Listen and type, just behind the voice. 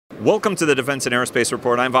Welcome to the Defense and Aerospace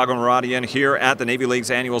Report. I'm Vago Muradian here at the Navy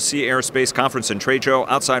League's annual Sea-Air-Space Conference and Trade Show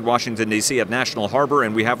outside Washington, D.C. at National Harbor.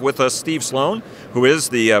 And we have with us Steve Sloan, who is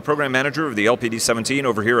the program manager of the LPD-17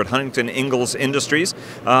 over here at Huntington Ingalls Industries.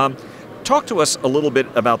 Talk to us a little bit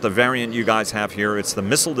about the variant you guys have here. It's the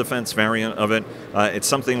missile defense variant of it. It's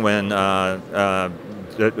something when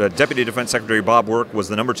Deputy Defense Secretary Bob Work was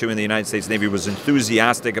the #2 in the United States Navy, was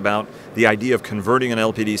enthusiastic about the idea of converting an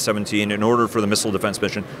LPD-17 in order for the missile defense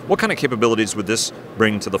mission. What kind of capabilities would this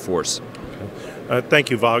bring to the force? Thank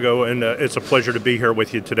you, Vago, and it's a pleasure to be here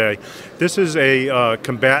with you today. This is a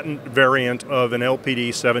combatant variant of an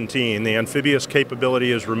LPD-17. The amphibious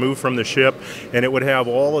capability is removed from the ship, and it would have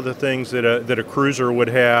all of the things that a cruiser would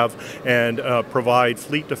have, and provide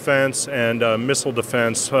fleet defense and missile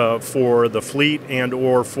defense for the fleet and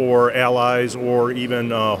or for allies or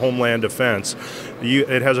even homeland defense.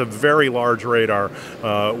 It has a very large radar,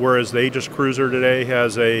 whereas the Aegis cruiser today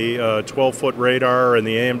has a 12-foot radar, and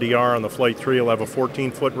the AMDR on the Flight 3 will have a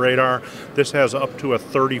 14-foot radar. This has up to a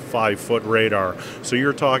 35-foot radar. So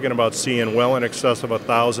you're talking about seeing well in excess of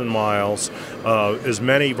 1,000 miles, as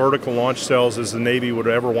many vertical launch cells as the Navy would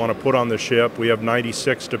ever want to put on the ship. We have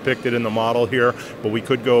 96 depicted in the model here, but we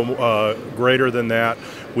could go greater than that.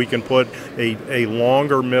 We can put a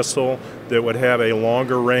longer missile that would have a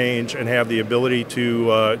longer range and have the ability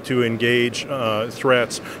to engage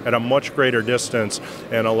threats at a much greater distance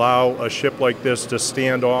and allow a ship like this to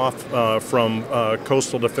stand off from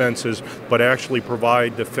coastal defenses, but actually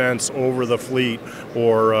provide defense over the fleet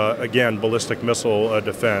or, again, ballistic missile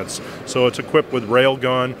defense. So it's equipped with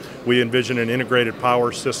railgun. We envision an integrated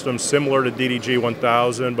power system similar to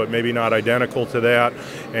DDG-1000, but maybe not identical to that,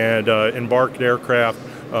 and embarked aircraft.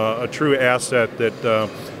 A true asset that,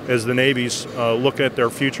 as the Navies look at their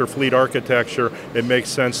future fleet architecture, it makes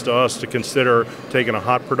sense to us to consider taking a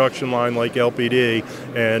hot production line like LPD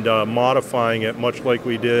and modifying it much like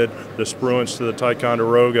we did the Spruance to the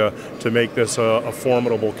Ticonderoga to make this a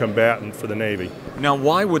formidable combatant for the Navy. Now,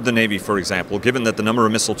 why would the Navy, for example, given that the number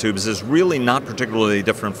of missile tubes is really not particularly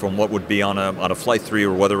different from what would be on a Flight 3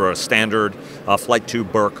 or whether a standard Flight 2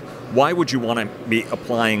 Burke, why would you want to be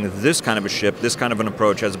applying this kind of a ship, this kind of an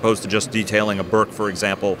approach, as opposed to just detailing a Burke, for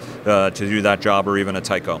example, to do that job, or even a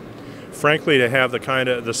Tycho? Frankly, to have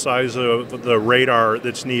the size of the radar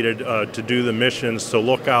that's needed to do the missions, to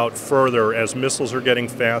look out further as missiles are getting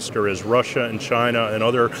faster, as Russia and China and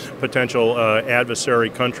other potential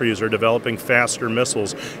adversary countries are developing faster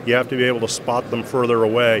missiles, you have to be able to spot them further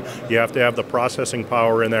away. You have to have the processing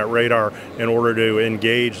power in that radar in order to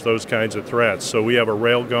engage those kinds of threats. So we have a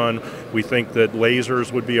railgun. We think that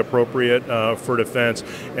lasers would be appropriate for defense.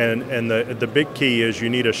 And the big key is you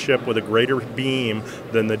need a ship with a greater beam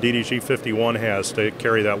than the DDG-51 has to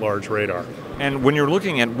carry that large radar. And when you're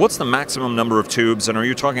looking at what's the maximum number of tubes, and are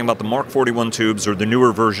you talking about the Mark 41 tubes or the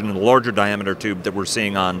newer version, the larger diameter tube that we're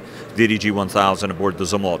seeing on DDG-1000 aboard the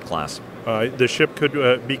Zumwalt class? The ship could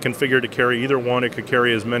be configured to carry either one. It could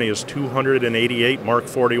carry as many as 288 Mark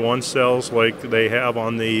 41 cells like they have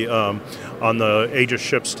on the Aegis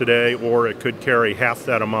ships today, or it could carry half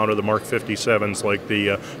that amount of the Mark 57s, like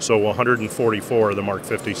so 144 of the Mark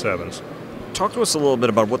 57s. Talk to us a little bit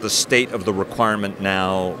about what the state of the requirement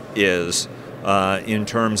now is in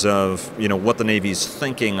terms of what the Navy's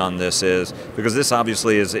thinking on this is, because this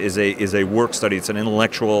obviously is a work study. It's an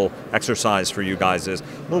intellectual exercise for you guys. It's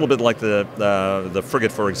a little bit like the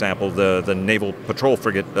frigate, for example, the Naval Patrol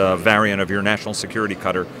Frigate variant of your national security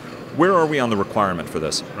cutter. Where are we on the requirement for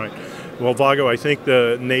this? Right. Well, Vago, I think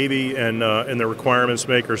the Navy and the requirements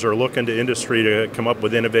makers are looking to industry to come up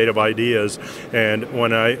with innovative ideas. And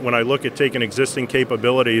when I look at taking existing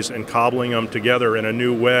capabilities and cobbling them together in a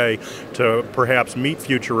new way to perhaps meet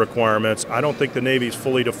future requirements, I don't think the Navy's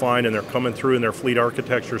fully defined, and they're coming through in their fleet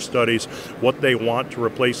architecture studies what they want to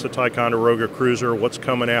replace the Ticonderoga cruiser, what's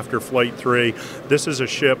coming after Flight 3. This is a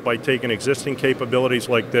ship, by taking existing capabilities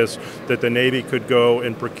like this, that the Navy could go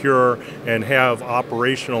and procure and have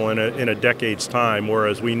operational in a decade's time,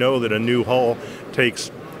 whereas we know that a new hull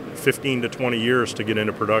takes 15 to 20 years to get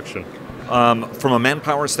into production. From a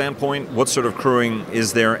manpower standpoint, what sort of crewing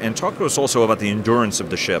is there? And talk to us also about the endurance of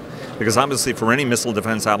the ship, because obviously for any missile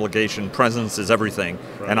defense application, presence is everything,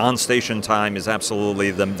 right, and on-station time is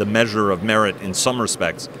absolutely the measure of merit in some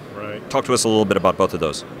respects. Right. Talk to us a little bit about both of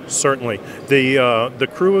those. Certainly. The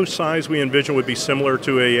crew size we envision would be similar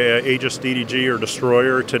to a Aegis DDG or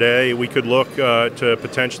destroyer today. We could look to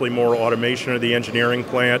potentially more automation of the engineering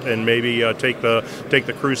plant and maybe take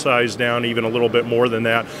the crew size down even a little bit more than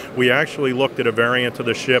that. We actually looked at a variant of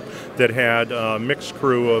the ship that had a mixed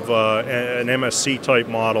crew of an MSC type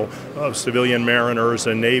model of civilian mariners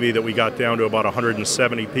and Navy that we got down to about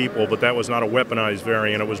 170 people, but that was not a weaponized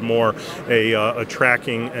variant. It was more a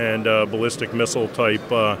tracking and ballistic missile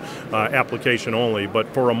type application only,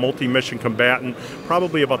 but for a multi-mission combatant,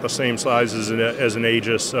 probably about the same size as an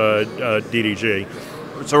Aegis DDG.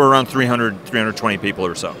 So around 300, 320 people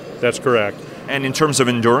or so. That's correct. And in terms of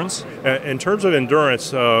endurance? In terms of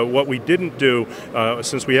endurance, what we didn't do,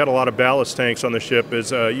 since we had a lot of ballast tanks on the ship,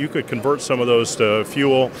 is you could convert some of those to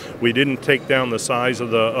fuel. We didn't take down the size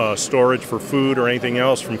of the storage for food or anything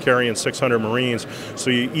else from carrying 600 Marines.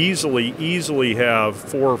 So you easily have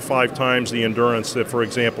 4 or 5 times the endurance that, for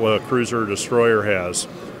example, a cruiser or destroyer has.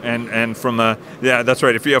 And from yeah, that's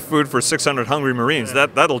right. If you have food for 600 hungry Marines,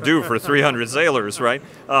 that'll do for 300 sailors, right?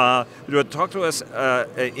 Talk to us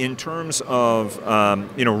in terms of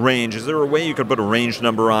range. Is there a way you could put a range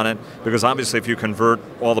number on it? Because obviously, if you convert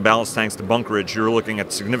all the ballast tanks to bunkerage, you're looking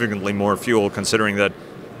at significantly more fuel. Considering that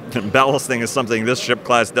ballasting is something this ship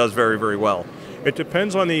class does very, very well. It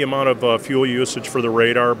depends on the amount of fuel usage for the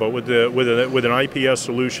radar, but with an IPS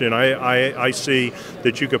solution, I see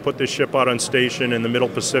that you could put this ship out on station in the Middle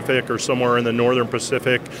Pacific or somewhere in the Northern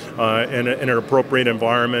Pacific in an appropriate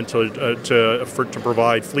environment to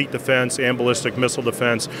provide fleet defense and ballistic missile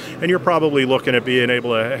defense, and you're probably looking at being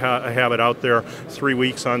able to have it out there 3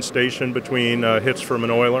 weeks on station between hits from an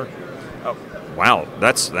oiler. Wow,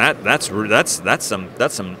 that's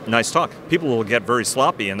some nice talk. People will get very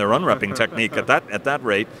sloppy in their unrepping technique at that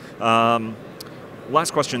rate.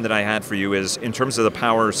 Last question that I had for you is, in terms of the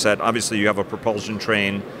power set, obviously you have a propulsion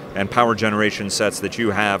train and power generation sets that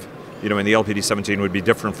you have, in the LPD-17 would be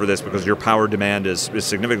different for this because your power demand is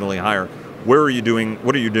significantly higher. What are you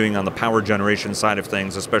doing on the power generation side of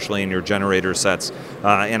things, especially in your generator sets?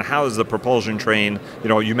 And how is the propulsion train,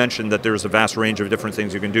 you mentioned that there's a vast range of different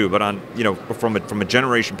things you can do, but on, from a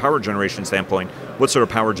power generation standpoint, what sort of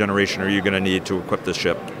power generation are you going to need to equip this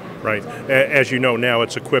ship? Right. As you know now,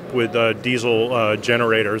 it's equipped with diesel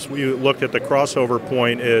generators. We looked at the crossover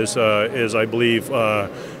point is I believe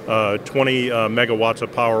 20 megawatts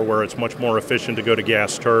of power, where it's much more efficient to go to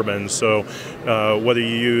gas turbines. So whether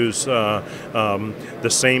you use the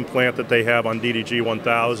same plant that they have on DDG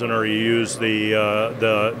 1000, or you use the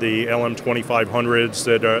LM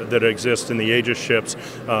 2500s that exist in the Aegis ships,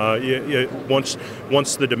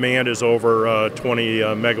 once the demand is over 20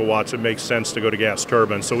 megawatts, it makes sense to go to gas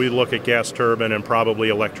turbines. So we look at gas turbine and probably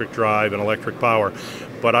electric drive and electric power.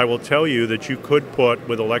 But I will tell you that you could put,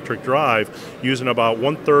 with electric drive, using about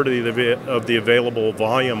 1/3 of the available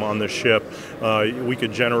volume on the ship, we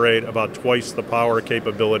could generate about twice the power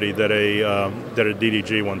capability that a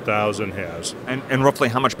DDG 1000 has. And roughly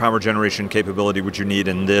how much power generation capability would you need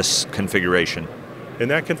in this configuration? In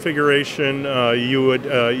that configuration,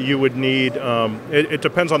 you would need. It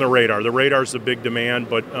depends on the radar. The radar's the big demand,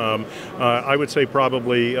 but I would say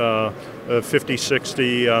probably 50,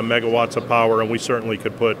 60 megawatts of power, and we certainly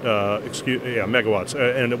could put megawatts,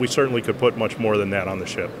 and we certainly could put much more than that on the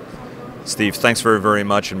ship. Steve, thanks very, very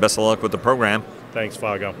much, and best of luck with the program. Thanks,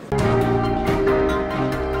 Vago.